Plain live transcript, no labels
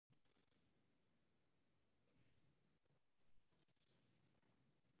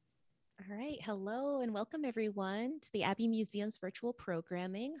All right, hello and welcome everyone to the Abbe Museum's virtual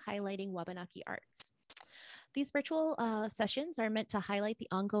programming highlighting Wabanaki arts. These virtual sessions are meant to highlight the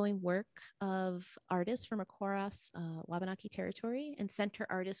ongoing work of artists from across Wabanaki territory and center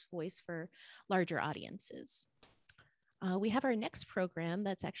artists' voice for larger audiences. We have our next program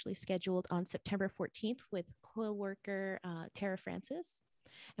that's actually scheduled on September 14th with coil worker Tara Francis,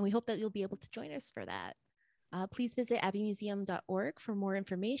 and we hope that you'll be able to join us for that. Please visit abbemuseum.org for more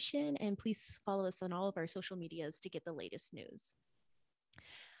information, and please follow us on all of our social medias to get the latest news.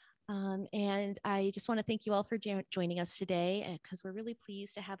 And I just want to thank you all for joining us today, because we're really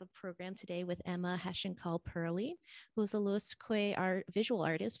pleased to have a program today with Emma Hassencahl-Perley, who is a Wolastoqey visual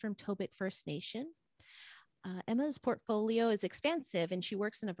artist from Tobique First Nation. Emma's portfolio is expansive, and she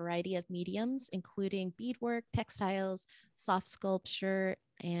works in a variety of mediums, including beadwork, textiles, soft sculpture,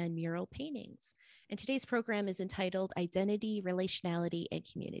 and mural paintings. And today's program is entitled Identity, Relationality, and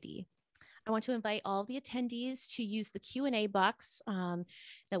Community. I want to invite all the attendees to use the Q&A box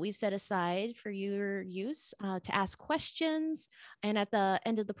that we set aside for your use to ask questions. And at the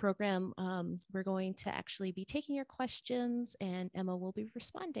end of the program, we're going to actually be taking your questions, and Emma will be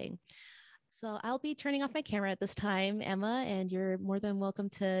responding. So I'll be turning off my camera at this time, Emma, and you're more than welcome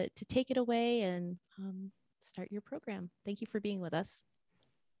to take it away and start your program. Thank you for being with us.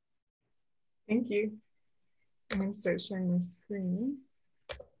 Thank you. I'm going to start sharing my screen.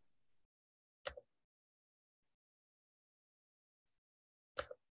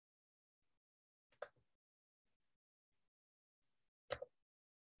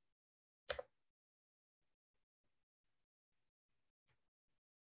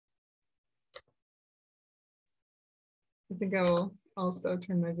 I think I will also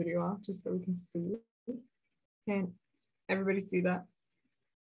turn my video off just so we can see. Can everybody see that?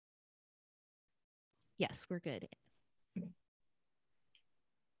 Yes, we're good. Okay.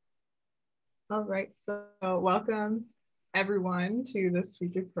 All right, so welcome everyone to this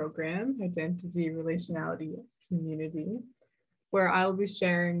featured program, Identity, Relationality, Community, where I'll be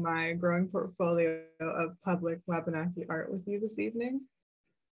sharing my growing portfolio of public Wabanaki art with you this evening.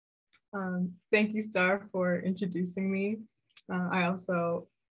 Thank you, Star, for introducing me. I also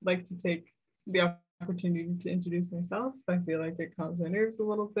like to take the opportunity to introduce myself. I feel like it calms my nerves a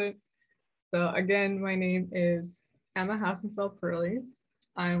little bit. So again, my name is Emma Hassencahl-Perley.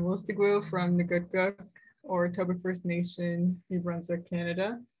 I'm Wolastoqey from Nugutguk, or Tobique First Nation, New Brunswick,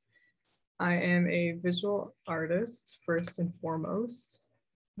 Canada. I am a visual artist, first and foremost.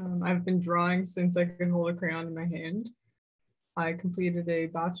 I've been drawing since I could hold a crayon in my hand. I completed a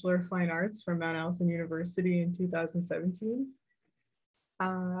Bachelor of Fine Arts from Mount Allison University in 2017.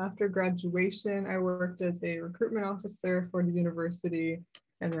 After graduation, I worked as a recruitment officer for the university,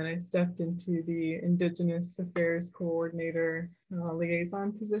 and then I stepped into the Indigenous Affairs Coordinator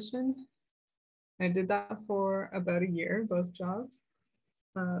liaison position. I did that for about a year, both jobs,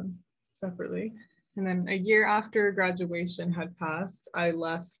 separately. And then a year after graduation had passed, I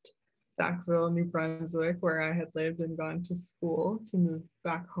left Sackville, New Brunswick, where I had lived and gone to school, to move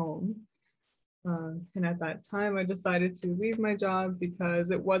back home. And at that time, I decided to leave my job because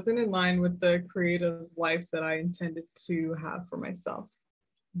it wasn't in line with the creative life that I intended to have for myself.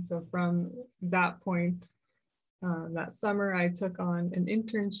 And so from that point, that summer, I took on an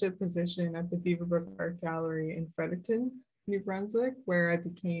internship position at the Beaverbrook Art Gallery in Fredericton, New Brunswick, where I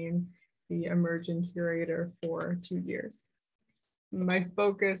became the emerging curator for 2 years. My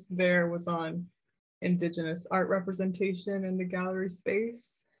focus there was on Indigenous art representation in the gallery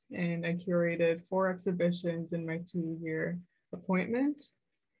space, and I curated 4 exhibitions in my 2-year appointment.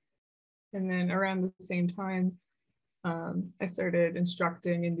 And then around the same time, I started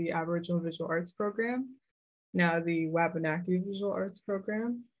instructing in the Aboriginal Visual Arts program, now the Wabanaki Visual Arts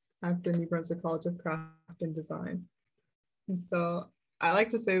program at the New Brunswick College of Craft and Design. And so I like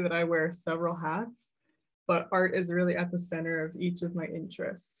to say that I wear several hats, but art is really at the center of each of my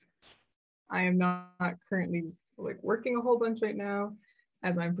interests. I am not currently working a whole bunch right now,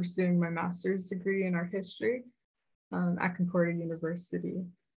 as I'm pursuing my master's degree in art history at Concordia University.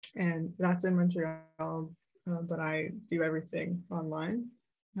 And that's in Montreal, but I do everything online.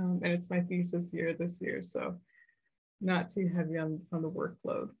 And it's my thesis year this year, so not too heavy on the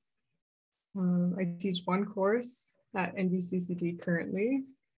workload. I teach 1 course at NBCCT currently,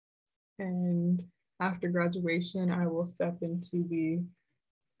 and after graduation, I will step into the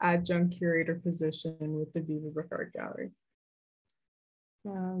adjunct curator position with the Beaverbrook Art Gallery.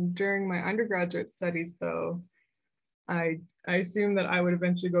 During my undergraduate studies, though, I assumed that I would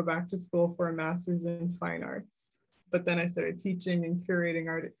eventually go back to school for a master's in fine arts, but then I started teaching and curating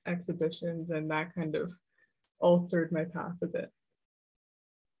art exhibitions, and that kind of altered my path a bit.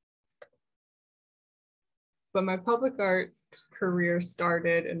 But my public art career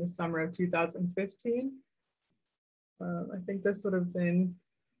started in the summer of 2015. I think this would have been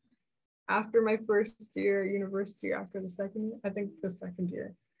after my first year at university, after the second year, I think the second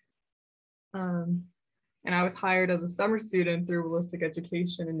year. And I was hired as a summer student through Wolastoqey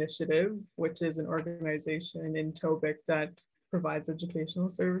Education Initiative, which is an organization in Tobic that provides educational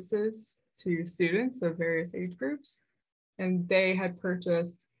services to students of various age groups. And they had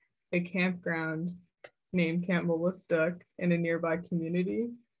purchased a campground named Camp Wolastoqey in a nearby community.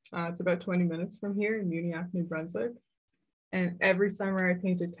 It's about 20 minutes from here in Western New Brunswick. And every summer I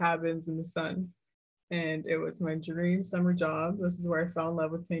painted cabins in the sun. And it was my dream summer job. This is where I fell in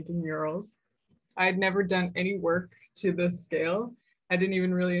love with painting murals. I had never done any work to this scale. I didn't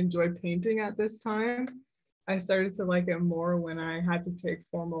even really enjoy painting at this time. I started to like it more when I had to take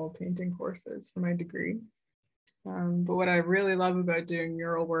formal painting courses for my degree. But what I really love about doing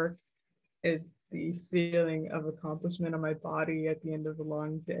mural work is the feeling of accomplishment on my body at the end of a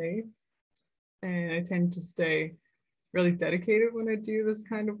long day. And I tend to stay really dedicated when I do this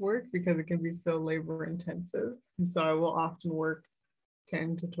kind of work because it can be so labor intensive. And so I will often work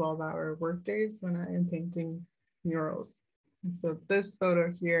 10 to 12-hour work days when I am painting murals. And so this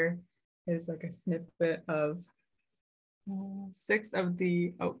photo here is like a snippet of 7 of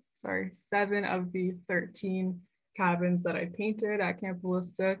the 13 cabins that I painted at Camp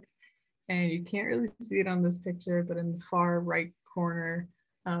Wolastoqey. And you can't really see it on this picture, but in the far right corner,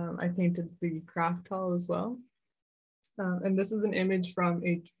 I painted the craft hall as well. And this is an image from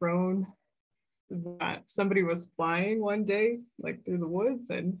a drone that somebody was flying one day, like through the woods,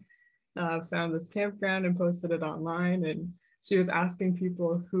 and found this campground and posted it online. And she was asking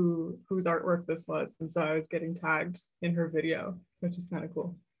people whose artwork this was. And so I was getting tagged in her video, which is kind of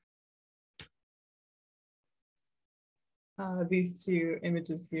cool. These two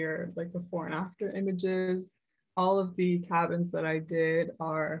images here, like before and after images. All of the cabins that I did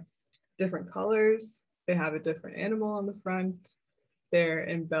are different colors. They have a different animal on the front. They're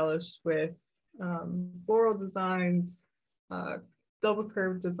embellished with floral designs, double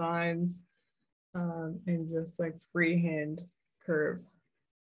curved designs, and just like freehand curve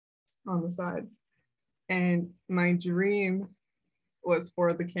on the sides. And my dream was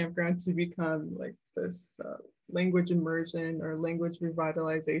for the campground to become like this language immersion or language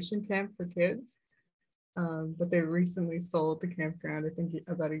revitalization camp for kids. But they recently sold the campground, I think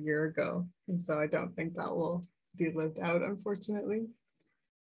about a year ago. And so I don't think that will be lived out, unfortunately.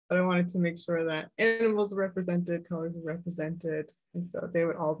 But I wanted to make sure that animals were represented, colors were represented, and so they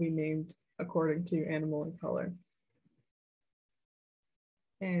would all be named according to animal and color.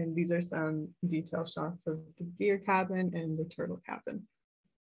 And these are some detail shots of the deer cabin and the turtle cabin.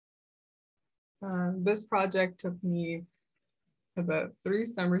 This project took me about 3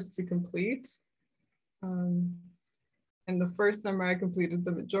 summers to complete. And the first summer I completed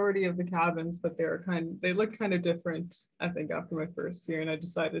the majority of the cabins, but they looked kind of different, I think, after my first year, and I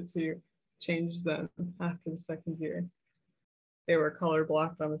decided to change them after the second year. They were color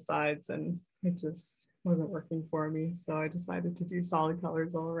blocked on the sides and it just wasn't working for me. So I decided to do solid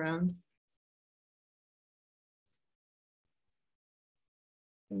colors all around.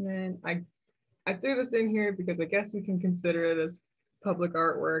 And then I threw this in here because I guess we can consider it as public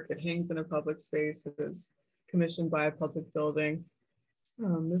artwork. It hangs in a public space. It is commissioned by a public building.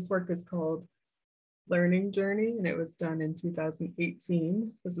 This work is called Learning Journey, and it was done in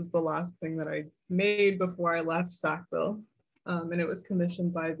 2018. This is the last thing that I made before I left Sackville. And it was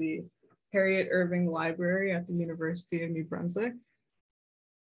commissioned by the Harriet Irving Library at the University of New Brunswick.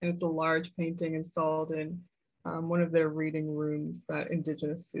 And it's a large painting installed in one of their reading rooms that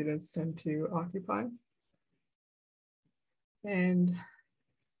Indigenous students tend to occupy. And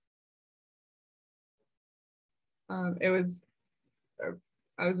I was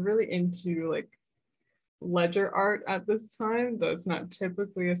really into like ledger art at this time, though it's not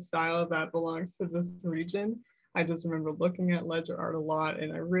typically a style that belongs to this region. I just remember looking at ledger art a lot,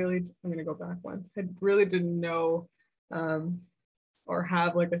 and I'm gonna go back one. I really didn't know or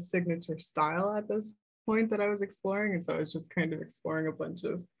have like a signature style at this point that I was exploring. And so I was just kind of exploring a bunch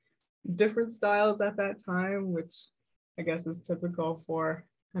of different styles at that time, which I guess is typical for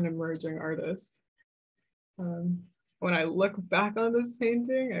an emerging artist. When I look back on this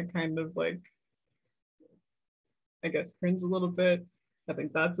painting, I kind of like, I guess, cringe a little bit. I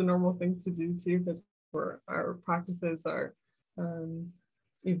think that's a normal thing to do too, because our practices are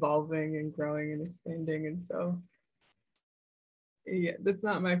evolving and growing and expanding. And so, yeah, that's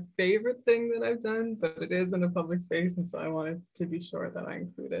not my favorite thing that I've done, but it is in a public space. And so I wanted to be sure that I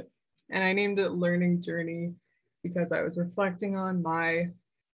include it. And I named it Learning Journey because I was reflecting on my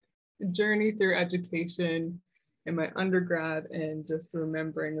journey through education in my undergrad, and just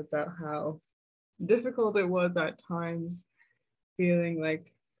remembering about how difficult it was at times, feeling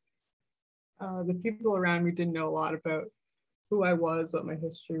like the people around me didn't know a lot about who I was, what my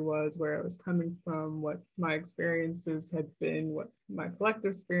history was, where I was coming from, what my experiences had been, what my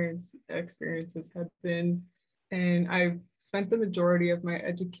collective experiences had been. And I spent the majority of my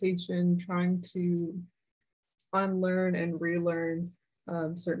education trying to unlearn and relearn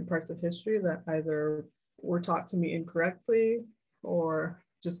certain parts of history that either were taught to me incorrectly or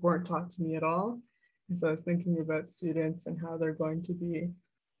just weren't taught to me at all. And so I was thinking about students and how they're going to be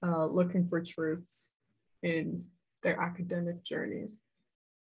looking for truths in their academic journeys.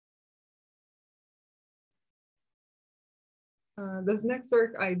 This next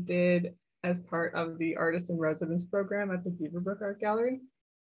work I did as part of the Artist in Residence program at the Beaverbrook Art Gallery.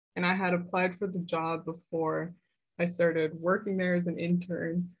 And I had applied for the job before I started working there as an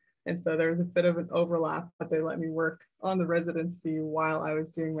intern. And so there was a bit of an overlap, but they let me work on the residency while I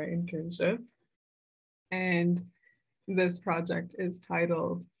was doing my internship. And this project is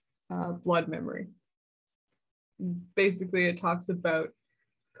titled Blood Memory. Basically, it talks about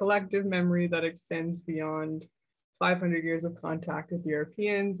collective memory that extends beyond 500 years of contact with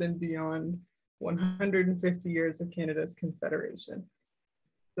Europeans and beyond 150 years of Canada's Confederation.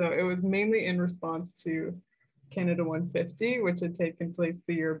 So it was mainly in response to Canada 150, which had taken place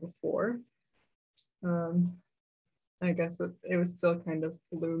the year before. I guess it was still kind of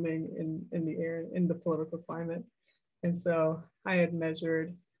blooming in the air, in the political climate. And so I had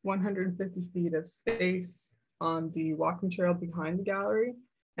measured 150 feet of space on the walking trail behind the gallery,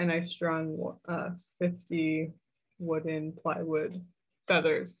 and I strung 50 wooden plywood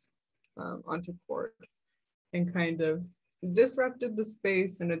feathers onto cord and kind of disrupted the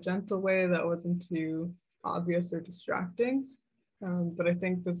space in a gentle way that wasn't too obvious or distracting. But I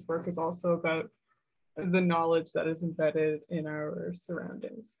think this work is also about the knowledge that is embedded in our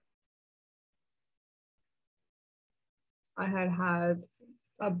surroundings. I had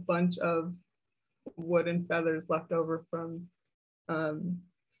a bunch of wooden feathers left over from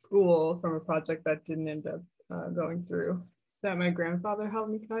school from a project that didn't end up going through that my grandfather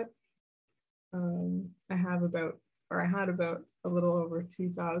helped me cut. I had about a little over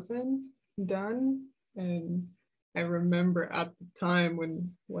 2,000 done. And I remember at the time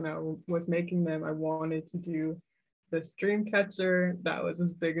when I was making them, I wanted to do this dream catcher that was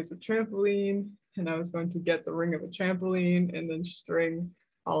as big as a trampoline. And I was going to get the ring of a trampoline and then string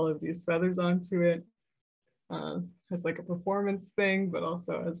all of these feathers onto it as like a performance thing, but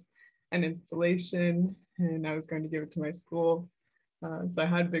also as an installation. And I was going to give it to my school. So I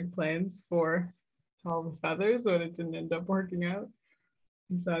had big plans for all the feathers, but it didn't end up working out.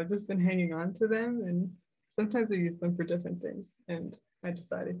 And so I've just been hanging on to them, and sometimes I use them for different things. And I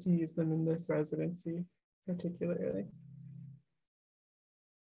decided to use them in this residency particularly.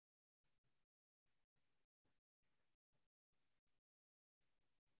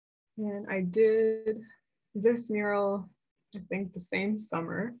 And I did this mural, I think the same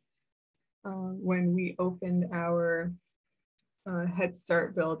summer when we opened our Head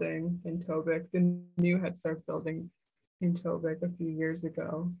Start building in Tobic, the new Head Start building in Tobic a few years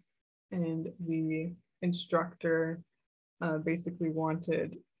ago. And the instructor basically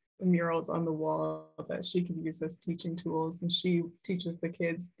wanted murals on the wall that she could use as teaching tools. And she teaches the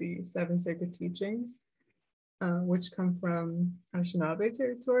kids the 7 sacred teachings, which come from Anishinaabe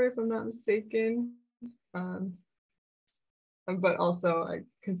territory, if I'm not mistaken. But also I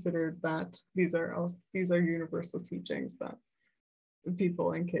considered that these are universal teachings that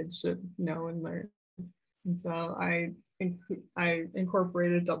people and kids should know and learn. And so I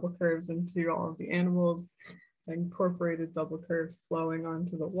incorporated double curves into all of the animals. I incorporated double curves flowing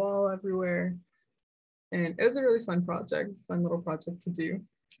onto the wall everywhere. And it was a really fun little project to do.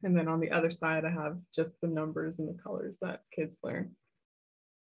 And then on the other side, I have just the numbers and the colors that kids learn.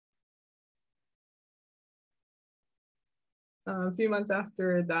 A few months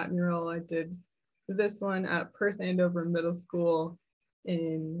after that mural, I did this one at Perth Andover Middle School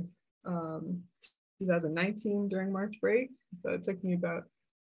in 2019 during March break. So it took me about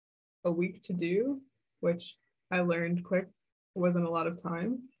a week to do, which I learned quick. It wasn't a lot of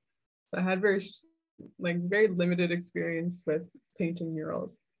time. So I had very limited experience with painting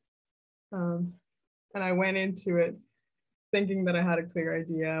murals. And I went into it thinking that I had a clear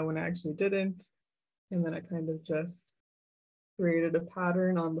idea when I actually didn't. And then I kind of just created a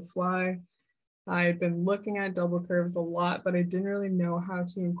pattern on the fly. I had been looking at double curves a lot, but I didn't really know how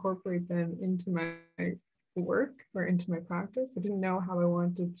to incorporate them into my work or into my practice. I didn't know how I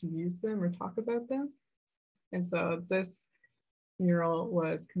wanted to use them or talk about them. And so this mural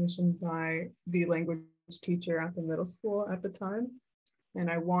was commissioned by the language teacher at the middle school at the time. And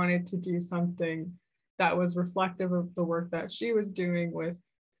I wanted to do something that was reflective of the work that she was doing with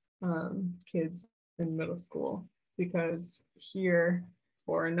kids in middle school, because here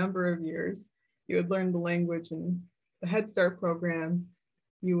for a number of years, you would learn the language in the Head Start program,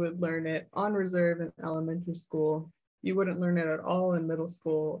 you would learn it on reserve in elementary school, you wouldn't learn it at all in middle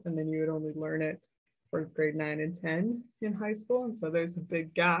school, and then you would only learn it for grade 9 and 10 in high school. And so there's a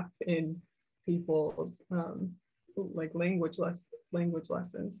big gap in people's like language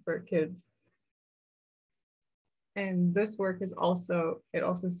lessons for kids. And this work is also, it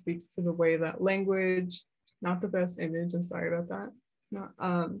also speaks to the way that language, not the best image, I'm sorry about that, not,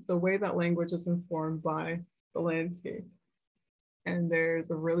 the way that language is informed by the landscape. And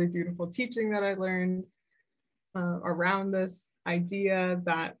there's a really beautiful teaching that I learned around this idea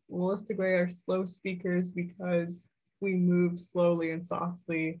that Wolastoqey are slow speakers because we move slowly and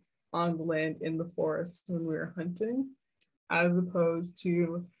softly on the land in the forest when we were hunting, as opposed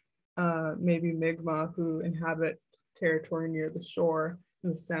to maybe Mi'kmaq, who inhabit territory near the shore,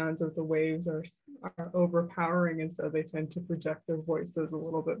 and the sounds of the waves are overpowering, and so they tend to project their voices a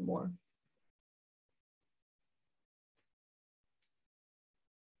little bit more.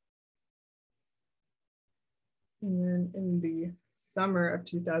 And then in the summer of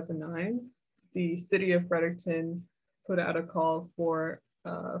 2009, the city of Fredericton put out a call for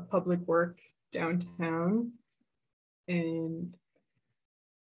public work downtown in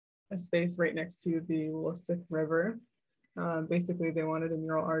a space right next to the Wolastoqey River. Basically, they wanted a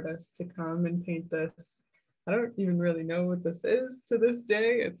mural artist to come and paint this. I don't even really know what this is to this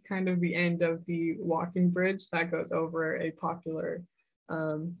day. It's kind of the end of the walking bridge that goes over a popular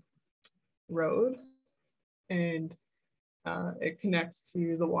road. And it connects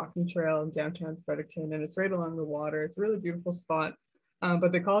to the walking trail in downtown Fredericton, and it's right along the water. It's a really beautiful spot,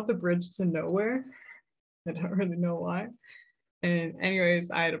 but they call it the bridge to nowhere. I don't really know why. And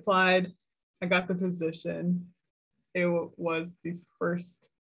anyways, I had applied, I got the position. It was the first,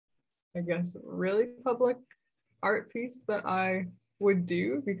 I guess, really public art piece that I would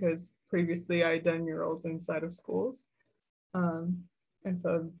do, because previously I had done murals inside of schools. And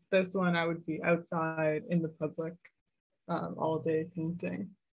so this one I would be outside in the public all day painting.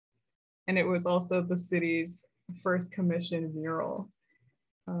 And it was also the city's first commissioned mural.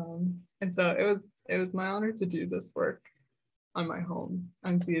 And so it was my honor to do this work on my home,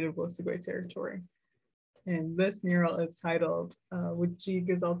 unceded Wolastoqey territory. And this mural is titled Wujig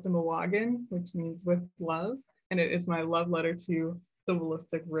Gazaltamawagan, which means with love. And it is my love letter to the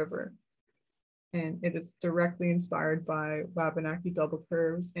Wolastoqey River. And it is directly inspired by Wabanaki double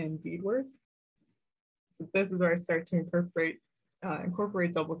curves and beadwork. So this is where I start to incorporate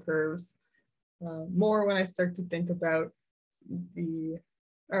double curves more when I start to think about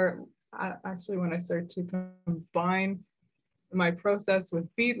actually when I start to combine my process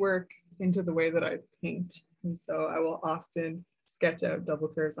with beadwork into the way that I paint. And so I will often sketch out double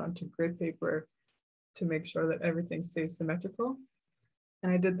curves onto grid paper to make sure that everything stays symmetrical.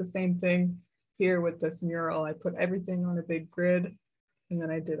 And I did the same thing here with this mural. I put everything on a big grid, and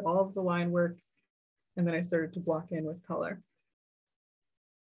then I did all of the line work, and then I started to block in with color.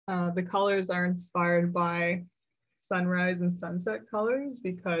 The colors are inspired by sunrise and sunset colors,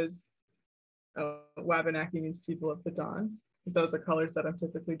 because Wabanaki means people of the dawn. Those are colors that I'm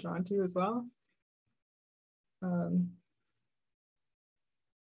typically drawn to as well.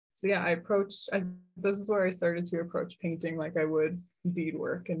 So yeah, this is where I started to approach painting like I would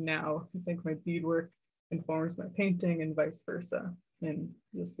beadwork. And now I think my beadwork informs my painting and vice versa. And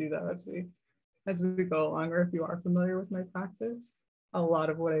you'll see that as we go along, or if you are familiar with my practice, a lot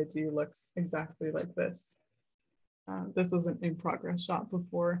of what I do looks exactly like this. This was an in-progress shot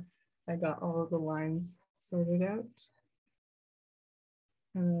before I got all of the lines sorted out.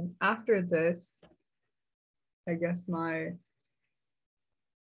 And then after this, I guess my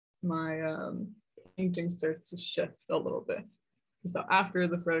painting starts to shift a little bit. So after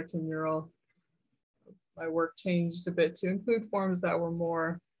the Fredericton mural, my work changed a bit to include forms that were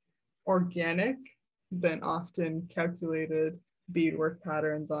more organic than often calculated beadwork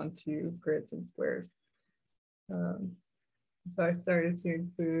patterns onto grids and squares. So I started to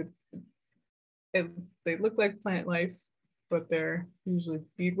include, they look like plant life, but they're usually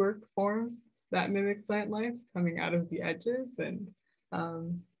beadwork forms that mimic plant life coming out of the edges and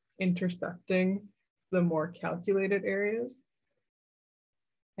intersecting the more calculated areas.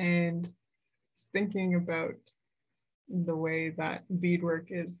 And thinking about the way that beadwork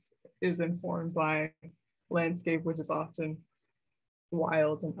is informed by landscape, which is often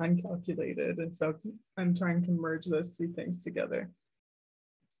wild and uncalculated. And so I'm trying to merge those two things together.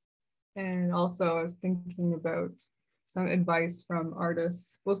 And also I was thinking about some advice from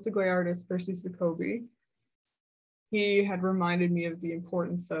Wolastoqey artist Percy Jacoby. He had reminded me of the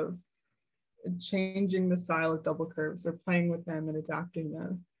importance of changing the style of double curves or playing with them and adapting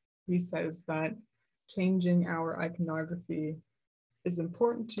them. He says that changing our iconography is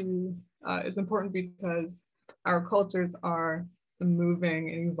important because our cultures are moving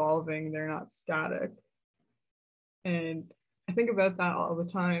and evolving, they're not static. And I think about that all the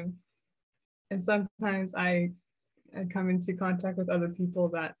time. And sometimes I come into contact with other people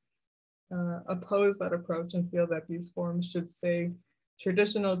that oppose that approach and feel that these forms should stay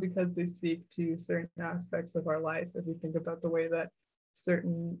traditional because they speak to certain aspects of our life. If we think about the way that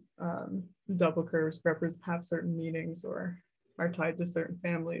certain double curves have certain meanings or are tied to certain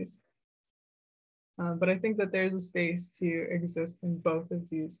families. But I think that there's a space to exist in both of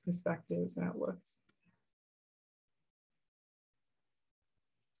these perspectives and outlooks.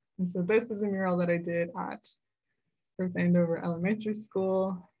 And so this is a mural that I did at Perth Andover Elementary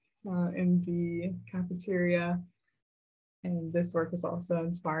School in the cafeteria. And this work is also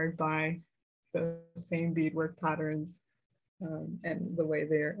inspired by the same beadwork patterns and the way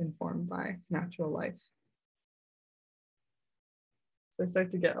they're informed by natural life. So I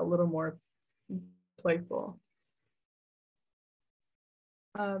start to get a little more playful.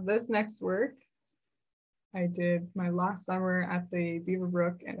 This next work I did my last summer at the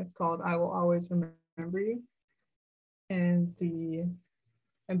Beaverbrook, and it's called I Will Always Remember You. And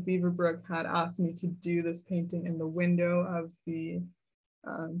Beaverbrook had asked me to do this painting in the window of the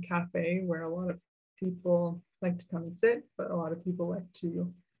cafe where a lot of people like to come and sit, but a lot of people like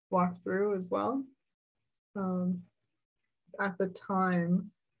to walk through as well. At the time,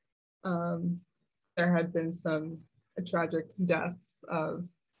 there had been some tragic deaths of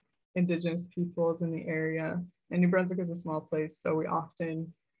Indigenous peoples in the area. And New Brunswick is a small place, so we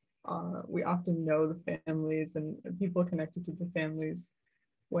often know the families and people connected to the families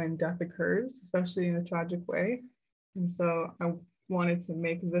when death occurs, especially in a tragic way. And so I wanted to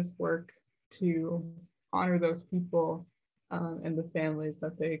make this work to honor those people and the families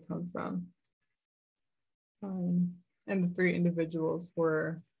that they come from. And the three individuals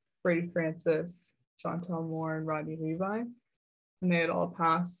were Brady Francis, Chantel Moore, and Rodney Levi. And they had all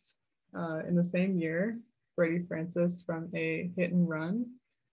passed in the same year. Brady Francis from a hit and run,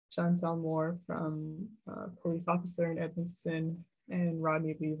 Chantel Moore from a police officer in Edmundston, and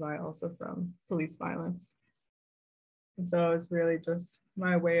Rodney Levi also from police violence. And so it's really just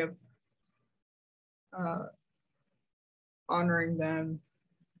my way of honoring them,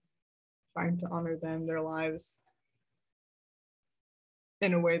 trying to honor them, their lives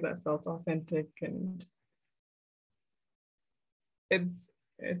in a way that felt authentic. And it's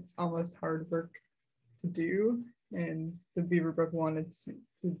almost hard work to do. And the Beaverbrook wanted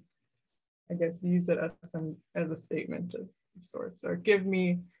to I guess, use it as a statement of sorts, or give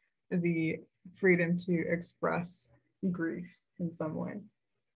me the freedom to express grief in some way.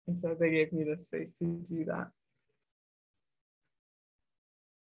 And so they gave me the space to do that.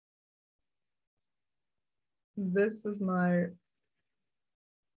 This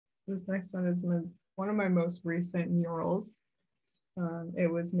next one is one of my most recent murals. It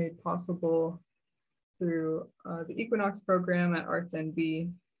was made possible through the Equinox program at Arts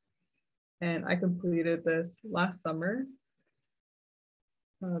NB. And I completed this last summer.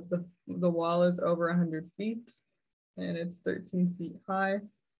 The wall is over 100 feet and it's 13 feet high.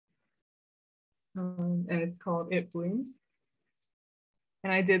 And it's called It Blooms.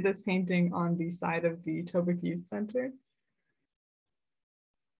 And I did this painting on the side of the Tobic Youth Center.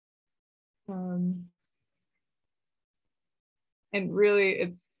 And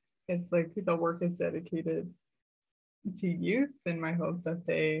really it's like the work is dedicated to youth, and my hope that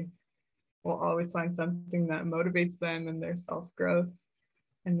they will always find something that motivates them in their self-growth.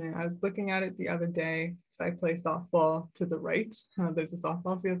 And then I was looking at it the other day, because I play softball to the right. There's a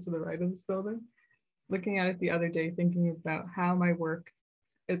softball field to the right of this building. Looking at it the other day, thinking about how my work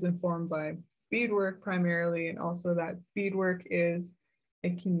is informed by beadwork primarily, and also that beadwork is a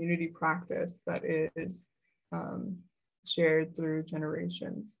community practice that is shared through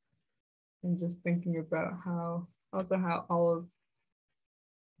generations. And just thinking about how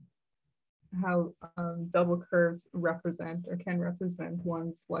double curves represent or can represent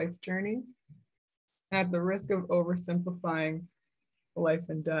one's life journey. At the risk of oversimplifying life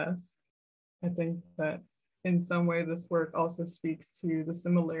and death, I think that in some way this work also speaks to the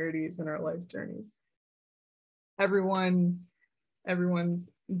similarities in our life journeys. Everyone's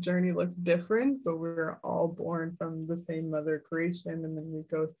journey looks different, but we're all born from the same mother creation, and then we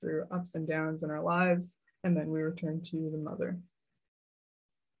go through ups and downs in our lives, and then we return to the mother.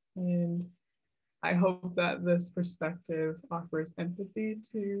 And I hope that this perspective offers empathy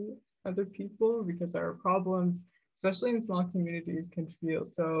to other people, because our problems, especially in small communities, can feel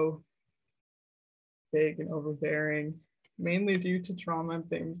so big and overbearing, mainly due to trauma and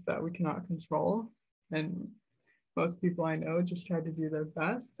things that we cannot control. And most people I know just try to do their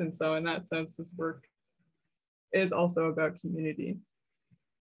best. And so, in that sense, this work is also about community.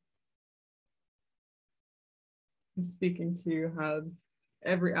 And speaking to how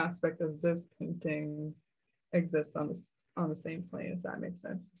every aspect of this painting exists on the same plane, if that makes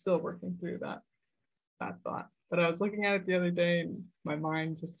sense. I'm still working through that thought. But I was looking at it the other day and my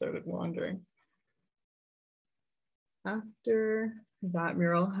mind just started wandering. After that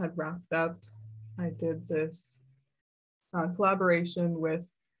mural had wrapped up, I did this collaboration with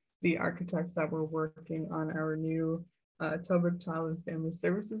the architects that were working on our new Tobic Child and Family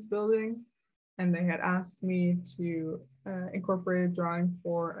Services building. And they had asked me to incorporate a drawing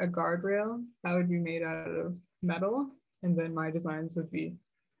for a guardrail that would be made out of metal, and then my designs would be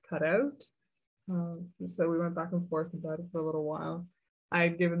cut out. So we went back and forth about it for a little while. I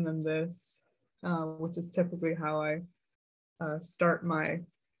had given them this, which is typically how I start my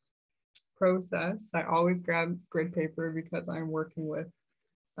process. I always grab grid paper because I'm working with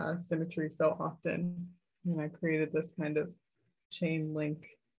symmetry so often. And I created this kind of chain link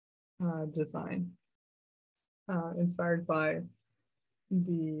design inspired by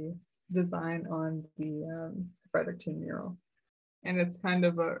the design on the Fredericton mural. And it's kind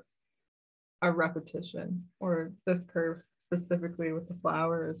of a repetition, or this curve specifically with the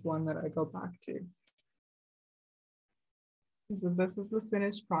flower is one that I go back to. So this is the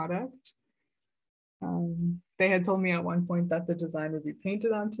finished product. They had told me at one point that the design would be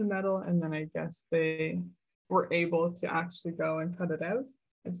painted onto metal, and then I guess they were able to actually go and cut it out.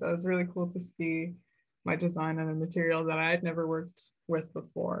 And so it was really cool to see my design on a material that I had never worked with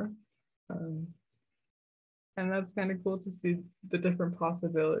before. And that's kind of cool to see the different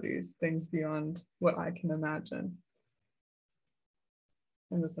possibilities, things beyond what I can imagine.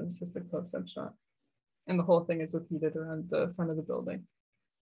 And this one's just a close-up shot. And the whole thing is repeated around the front of the building.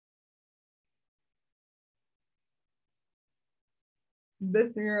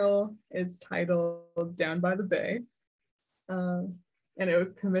 This mural is titled Down by the Bay. And it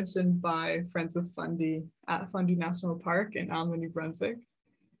was commissioned by Friends of Fundy at Fundy National Park in Alma, New Brunswick.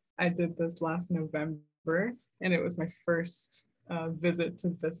 I did this last November, and it was my first visit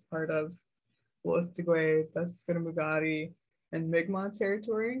to this part of Wolastoqey, the Scotamugati, and Mi'kmaq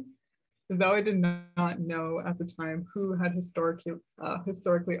territory. Though I did not know at the time who had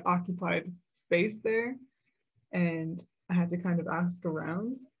historically occupied space there, and I had to kind of ask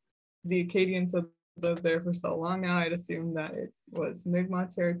around. The Acadians had lived there for so long now, I'd assumed that it was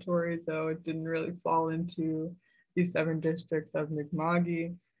Mi'kmaq territory, though it didn't really fall into the 7 districts of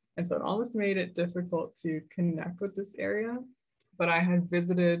Mi'kma'ki. And so it almost made it difficult to connect with this area. But I had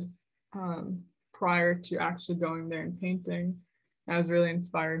visited prior to actually going there and painting. I was really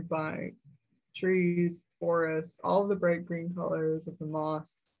inspired by trees, forests, all of the bright green colors of the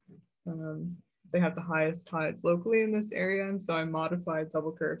moss. They have the highest tides locally in this area, and so I modified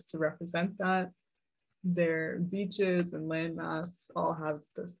double curves to represent that. Their beaches and landmass all have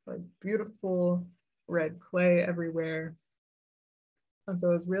this like beautiful red clay everywhere. And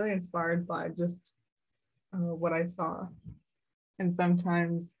so I was really inspired by just what I saw. And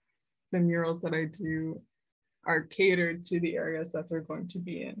sometimes the murals that I do are catered to the areas that they're going to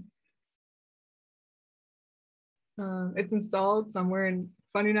be in. It's installed somewhere in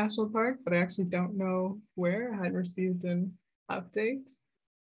Fundy National Park, but I actually don't know where. I hadn't received an update.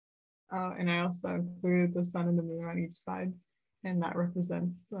 And I also included the sun and the moon on each side, and that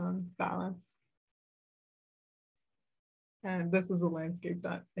represents balance. And this is a landscape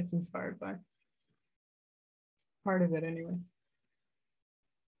that it's inspired by. Part of it anyway.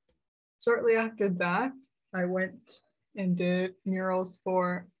 Shortly after that, I went and did murals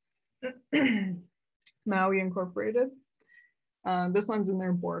for Maui Incorporated. This one's in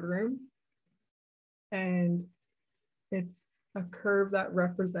their boardroom, and it's a curve that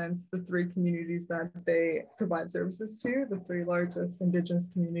represents the 3 communities that they provide services to, the 3 largest Indigenous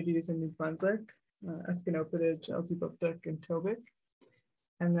communities in New Brunswick, Esconopidage, Elsipogtog, and Tobic.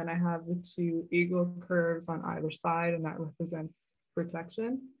 And then I have the 2 eagle curves on either side, and that represents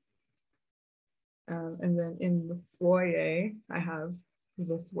protection. And then in the foyer, I have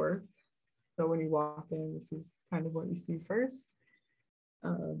this work. So when you walk in, this is kind of what you see first.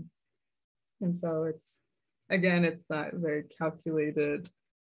 And so it's, again, it's that very calculated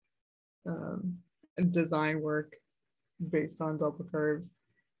design work based on double curves,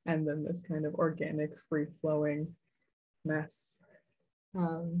 and then this kind of organic, free-flowing mess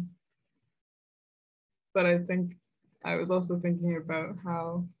Um, but I think I was also thinking about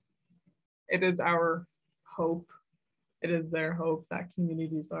how it is our hope, it is their hope that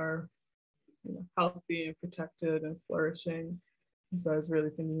communities are, healthy and protected and flourishing. And so I was really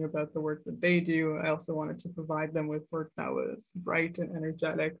thinking about the work that they do. I also wanted to provide them with work that was bright and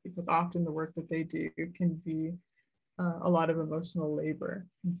energetic, because often the work that they do can be a lot of emotional labor.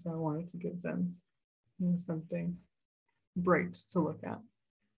 And so I wanted to give them, something bright to look at.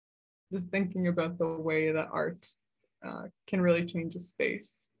 Just thinking about the way that art can really change a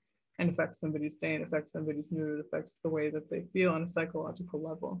space and affect somebody's day and affect somebody's mood, affects the way that they feel on a psychological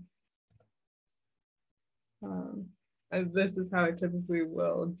level. This is how I typically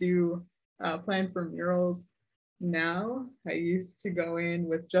will do plan for murals now. I used to go in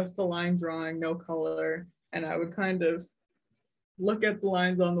with just a line drawing, no color, and I would kind of look at the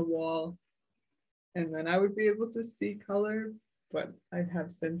lines on the wall, and then I would be able to see color, but I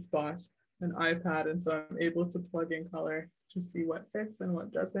have since bought an iPad, and so I'm able to plug in color to see what fits and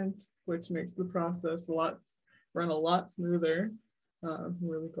what doesn't, which makes the process run a lot smoother. I'm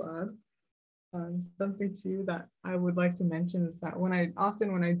really glad. Something too that I would like to mention is that when I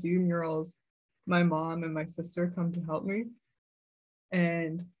do murals, my mom and my sister come to help me,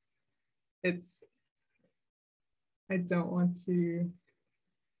 and I don't want to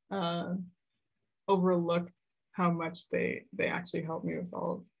overlook how much they actually help me with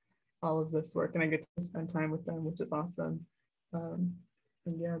all of this work, and I get to spend time with them, which is awesome. And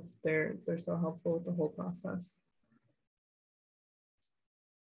yeah, they're so helpful with the whole process.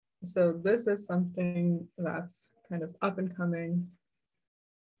 So this is something that's kind of up and coming.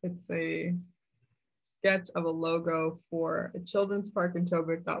 It's a sketch of a logo for a children's park in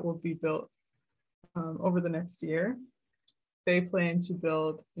Tobic that will be built over the next year. They plan to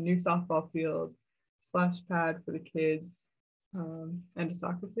build a new softball field, splash pad for the kids, and a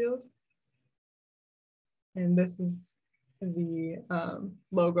soccer field. And this is the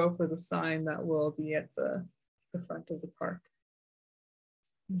logo for the sign that will be at the front of the park.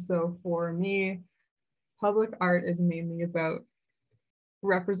 And so for me, public art is mainly about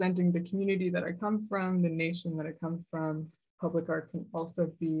representing the community that I come from, the nation that I come from. Public art can also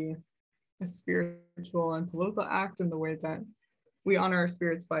be a spiritual and political act in the way that we honor our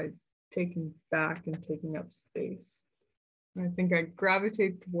spirits by taking back and taking up space. And I think I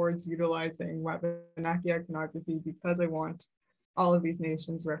gravitate towards utilizing Wabanaki iconography because I want all of these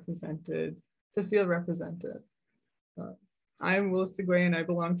nations represented, to feel represented. I'm Wolastoqey and I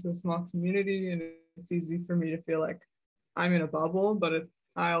belong to a small community, and it's easy for me to feel like I'm in a bubble, but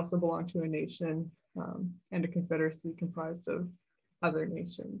I also belong to a nation and a confederacy comprised of other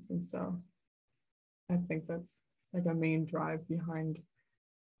nations. And so I think that's like a main drive behind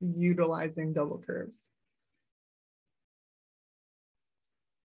utilizing double curves.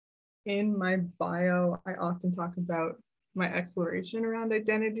 In my bio, I often talk about my exploration around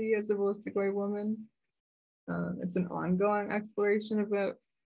identity as a Wolastoqey woman. It's an ongoing exploration about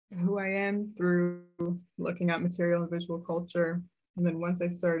who I am through looking at material and visual culture. And then once I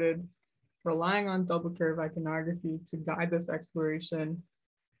started relying on double curve iconography to guide this exploration,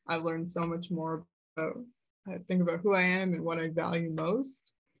 I learned so much more about, I think about who I am and what I value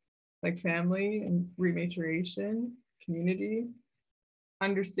most, like family and rematriation, community,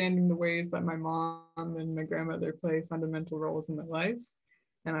 understanding the ways that my mom and my grandmother play fundamental roles in my life.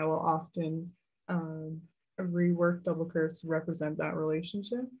 And I will often rework double curves to represent that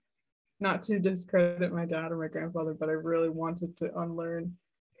relationship. Not to discredit my dad or my grandfather, but I really wanted to unlearn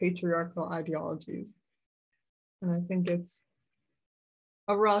patriarchal ideologies. And I think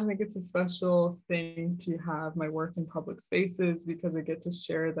overall, I think it's a special thing to have my work in public spaces, because I get to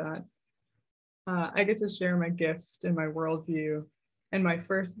share that. I get to share my gift and my worldview and my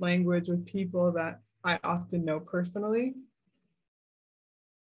first language with people that I often know personally,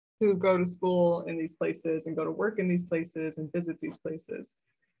 who go to school in these places and go to work in these places and visit these places.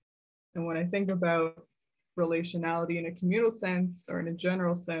 And when I think about relationality in a communal sense or in a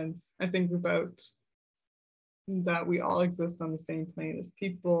general sense, I think about that we all exist on the same plane as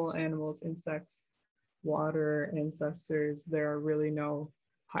people, animals, insects, water, ancestors. There are really no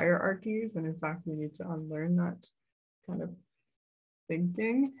hierarchies. And in fact, we need to unlearn that kind of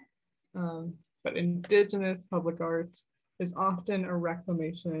thinking. But Indigenous public art is often a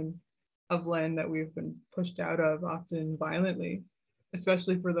reclamation of land that we've been pushed out of, often violently,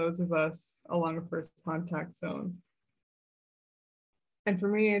 especially for those of us along a first contact zone. And for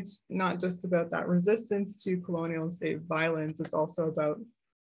me, it's not just about that resistance to colonial and state violence, it's also about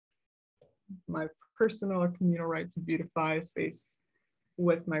my personal or communal right to beautify space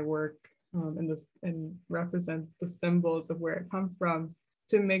with my work and represent the symbols of where I come from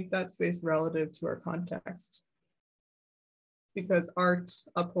to make that space relative to our context. Because art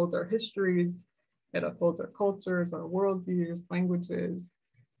upholds our histories, it upholds our cultures, our worldviews, languages,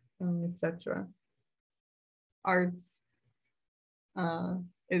 etc. Arts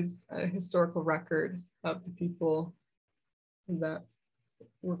is a historical record of the people that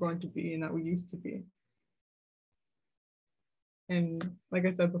we're going to be and that we used to be. And like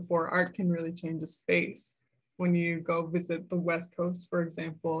I said before, art can really change a space. When you go visit the West Coast, for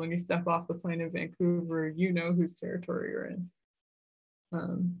example, and you step off the plane in Vancouver, you know whose territory you're in.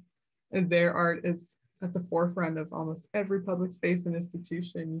 And their art is at the forefront of almost every public space and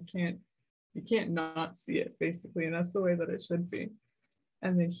institution. You can't not see it, basically, and that's the way that it should be.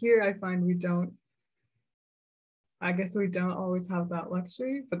 And then here I find we don't always have that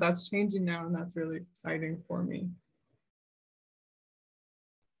luxury, but that's changing now, and that's really exciting for me.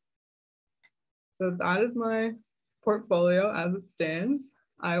 So that is my portfolio as it stands.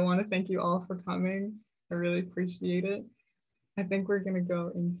 I want to thank you all for coming. I really appreciate it. I think we're going to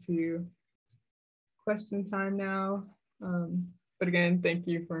go into question time now. But again, thank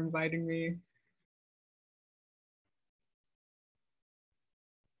you for inviting me.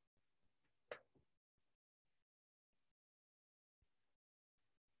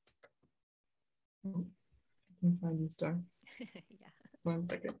 Oh, I can find you, Star. Yeah. 1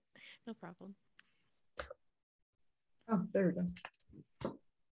 second. No problem. Oh, there we go. All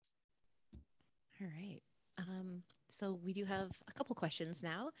right. So we do have a couple questions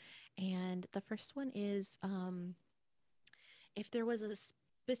now. And the first one is if there was a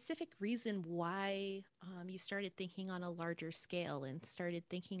specific reason why you started thinking on a larger scale and started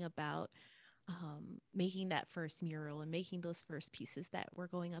thinking about making that first mural and making those first pieces that were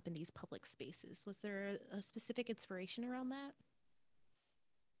going up in these public spaces. Was there a specific inspiration around that?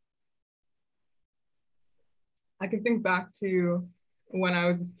 I can think back to when I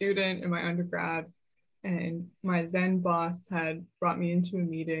was a student in my undergrad, and my then boss had brought me into a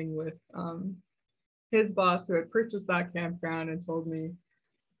meeting with his boss who had purchased that campground and told me,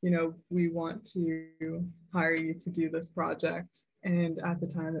 we want to hire you to do this project. And at the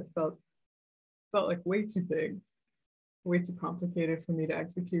time it felt like way too big, way too complicated for me to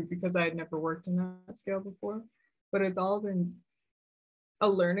execute because I had never worked in that scale before. But it's all been a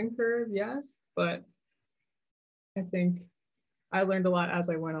learning curve, yes, but I think I learned a lot as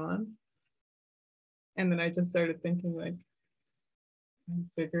I went on. And then I just started thinking like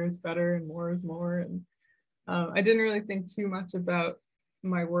bigger is better and more is more. And I didn't really think too much about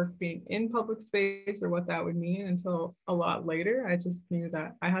my work being in public space or what that would mean until a lot later. I just knew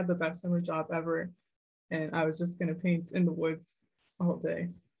that I had the best summer job ever and I was just going to paint in the woods all day.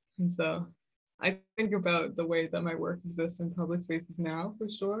 And so I think about the way that my work exists in public spaces now for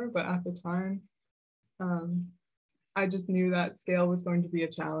sure. But at the time, I just knew that scale was going to be a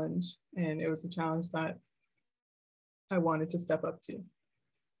challenge, and it was a challenge that I wanted to step up to.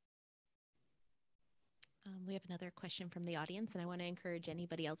 We have another question from the audience, and I want to encourage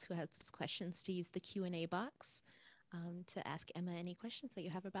anybody else who has questions to use the Q&A box to ask Emma any questions that you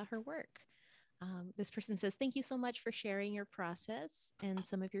have about her work. This person says, thank you so much for sharing your process and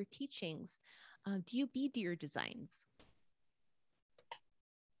some of your teachings. Do you bead your designs?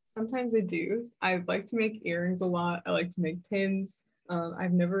 Sometimes I do. I like to make earrings a lot. I like to make pins.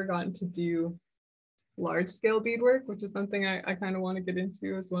 I've never gotten to do large scale beadwork, which is something I kind of want to get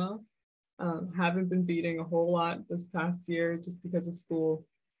into as well. Haven't been beading a whole lot this past year just because of school.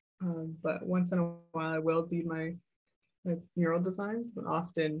 But once in a while I will bead my mural designs, but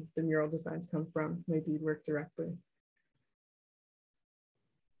often the mural designs come from my beadwork directly.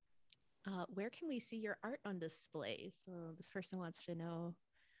 Where can we see your art on display? So this person wants to know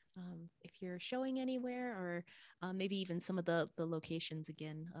if you're showing anywhere, or maybe even some of the locations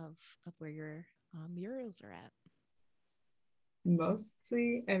again of where your murals are at.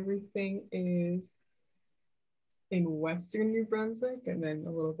 Mostly everything is in Western New Brunswick and then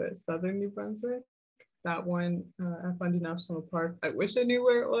a little bit Southern New Brunswick. That one at Fundy National Park, I wish I knew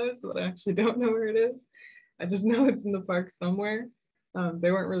where it was, but I actually don't know where it is. I just know it's in the park somewhere.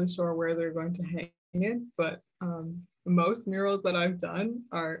 They weren't really sure where they're going to hang it, but most murals that I've done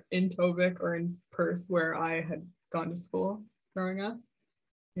are in Tobic or in Perth, where I had gone to school growing up.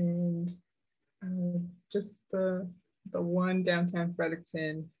 And just the one downtown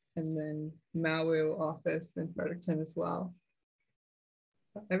Fredericton, and then Maui office in Fredericton as well.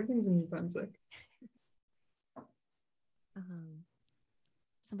 So everything's in New Brunswick.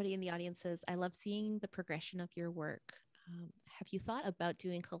 Somebody in the audience says, I love seeing the progression of your work. Have you thought about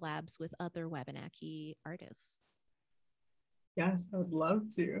doing collabs with other Wabanaki artists? Yes, I would love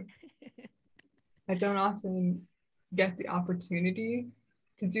to. I don't often get the opportunity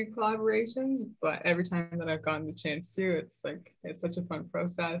to do collaborations, but every time that I've gotten the chance to, it's such a fun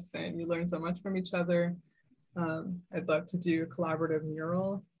process and you learn so much from each other. I'd love to do a collaborative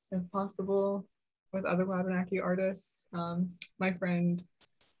mural if possible with other Wabanaki artists. My friend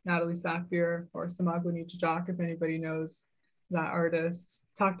Natalie Safier, or Samagwini Jajak, if anybody knows that artist,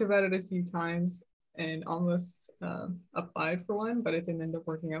 talked about it a few times and almost applied for one, but it didn't end up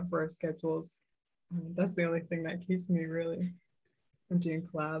working out for our schedules. That's the only thing that keeps me really from doing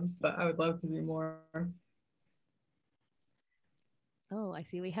collabs, but I would love to do more. Oh, I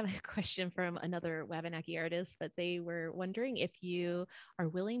see. We have a question from another Wabanaki artist, but they were wondering if you are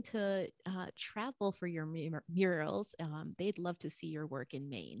willing to travel for your murals. They'd love to see your work in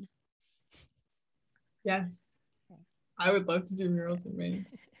Maine. Yes, I would love to do murals in Maine.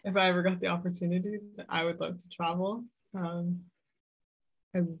 If I ever got the opportunity, I would love to travel. I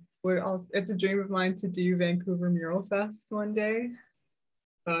would also, it's a dream of mine to do Vancouver Mural Fest one day.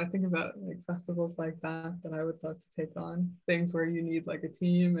 So I think about like festivals like that I would love to take on. Things where you need like a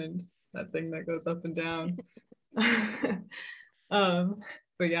team and that thing that goes up and down.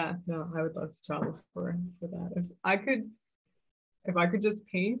 But yeah, no, I would love to travel for that. If I could just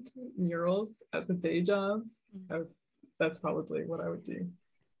paint murals as a day job, that's probably what I would do.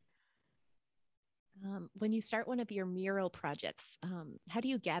 When you start one of your mural projects, how do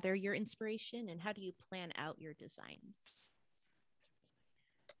you gather your inspiration and how do you plan out your designs?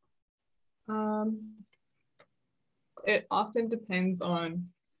 It often depends on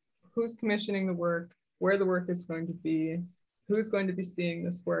who's commissioning the work, where the work is going to be, who's going to be seeing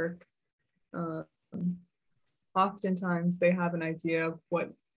this work. Oftentimes they have an idea of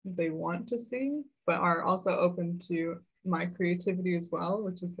what they want to see, but are also open to my creativity as well,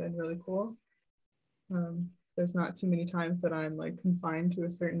 which has been really cool. There's not too many times that I'm like confined to a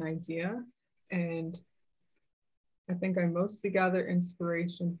certain idea. And I think I mostly gather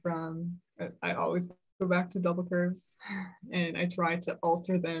inspiration from, I always go back to double curves and I try to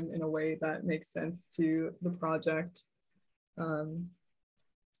alter them in a way that makes sense to the project. Like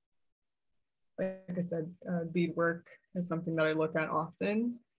I said, beadwork is something that I look at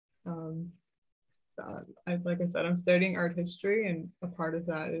often. Like I said, I'm studying art history, and a part of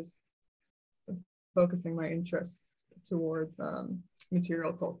that is focusing my interest towards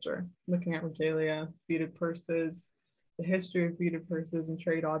material culture, looking at regalia, beaded purses, the history of beaded purses and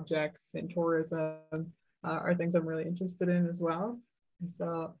trade objects and tourism are things I'm really interested in as well. And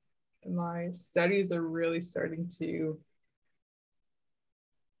so my studies are really starting to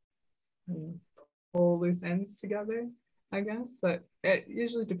pull loose ends together, I guess, but it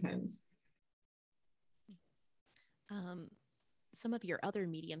usually depends. Some of your other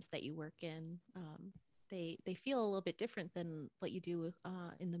mediums that you work in, they feel a little bit different than what you do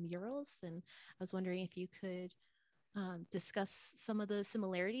in the murals. And I was wondering if you could discuss some of the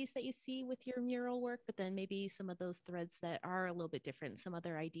similarities that you see with your mural work, but then maybe some of those threads that are a little bit different, some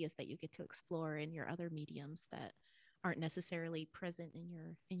other ideas that you get to explore in your other mediums that aren't necessarily present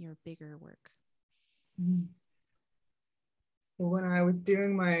in your bigger work. When I was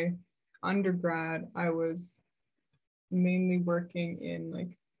doing my undergrad, I was mainly working in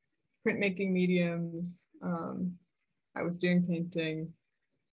like printmaking mediums. I was doing painting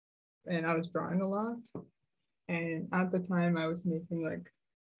and I was drawing a lot. And at the time I was making like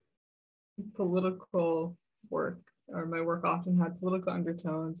political work, or my work often had political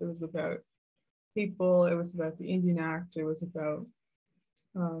undertones. It was about people, it was about the Indian Act, it was about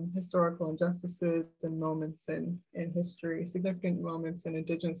historical injustices and moments in history, significant moments in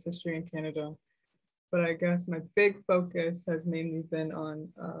Indigenous history in Canada. But I guess my big focus has mainly been on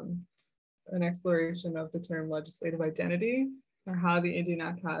an exploration of the term legislative identity, or how the Indian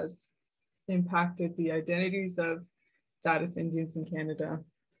Act has impacted the identities of Status Indians in Canada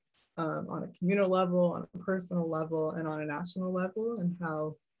on a communal level, on a personal level, and on a national level, and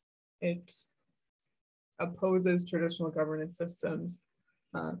how it opposes traditional governance systems,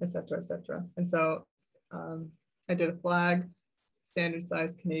 et cetera, et cetera. And so I did a flag, standard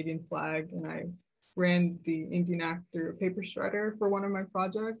size Canadian flag, and I ran the Indian Act through a paper shredder for one of my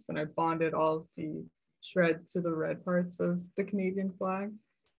projects, and I bonded all of the shreds to the red parts of the Canadian flag.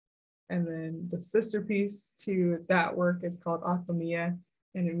 And then the sister piece to that work is called Athamia,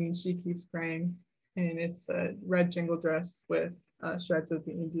 and it means she keeps praying. And it's a red jingle dress with shreds of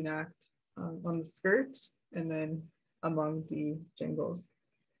the Indian Act on the skirt and then among the jingles.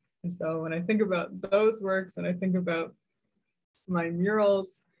 And so when I think about those works and I think about my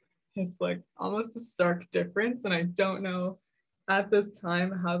murals, it's like almost a stark difference. And I don't know at this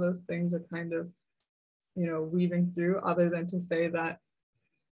time how those things are kind of, weaving through, other than to say that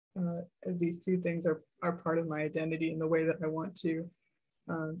these two things are part of my identity in the way that I want to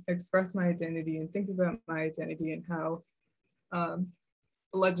express my identity and think about my identity and how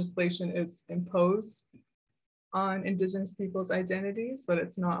legislation is imposed on Indigenous people's identities, but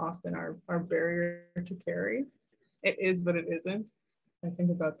it's not often our barrier to carry. It is, but it isn't. I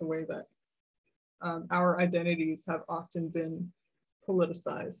think about the way that our identities have often been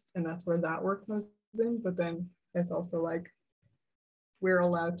politicized, and that's where that work comes in. But then it's also like we're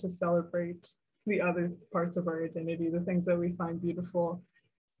allowed to celebrate the other parts of our identity, the things that we find beautiful.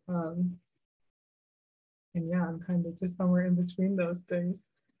 And yeah, I'm kind of just somewhere in between those things.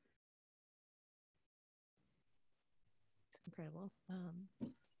 It's incredible.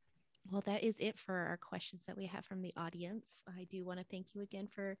 Well, that is it for our questions that we have from the audience. I do want to thank you again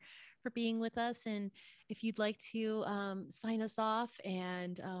for being with us. And if you'd like to sign us off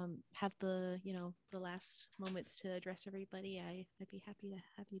and have the last moments to address everybody, I'd be happy to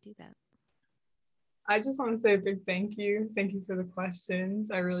have you do that. I just want to say a big thank you. Thank you for the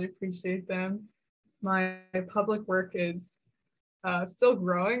questions. I really appreciate them. My public work is still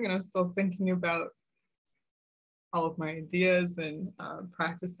growing, and I'm still thinking about all of my ideas and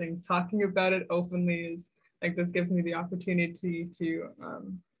practicing talking about it openly. Is like, this gives me the opportunity to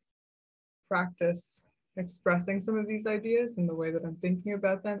practice expressing some of these ideas in the way that I'm thinking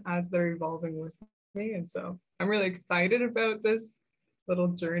about them as they're evolving with me. And so I'm really excited about this little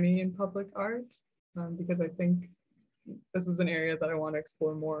journey in public art because I think this is an area that I want to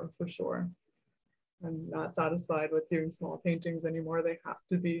explore more for sure. I'm not satisfied with doing small paintings anymore. They have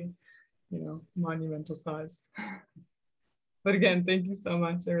to be, monumental size. But again, thank you so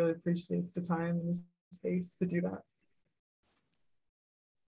much. I really appreciate the time and the space to do that.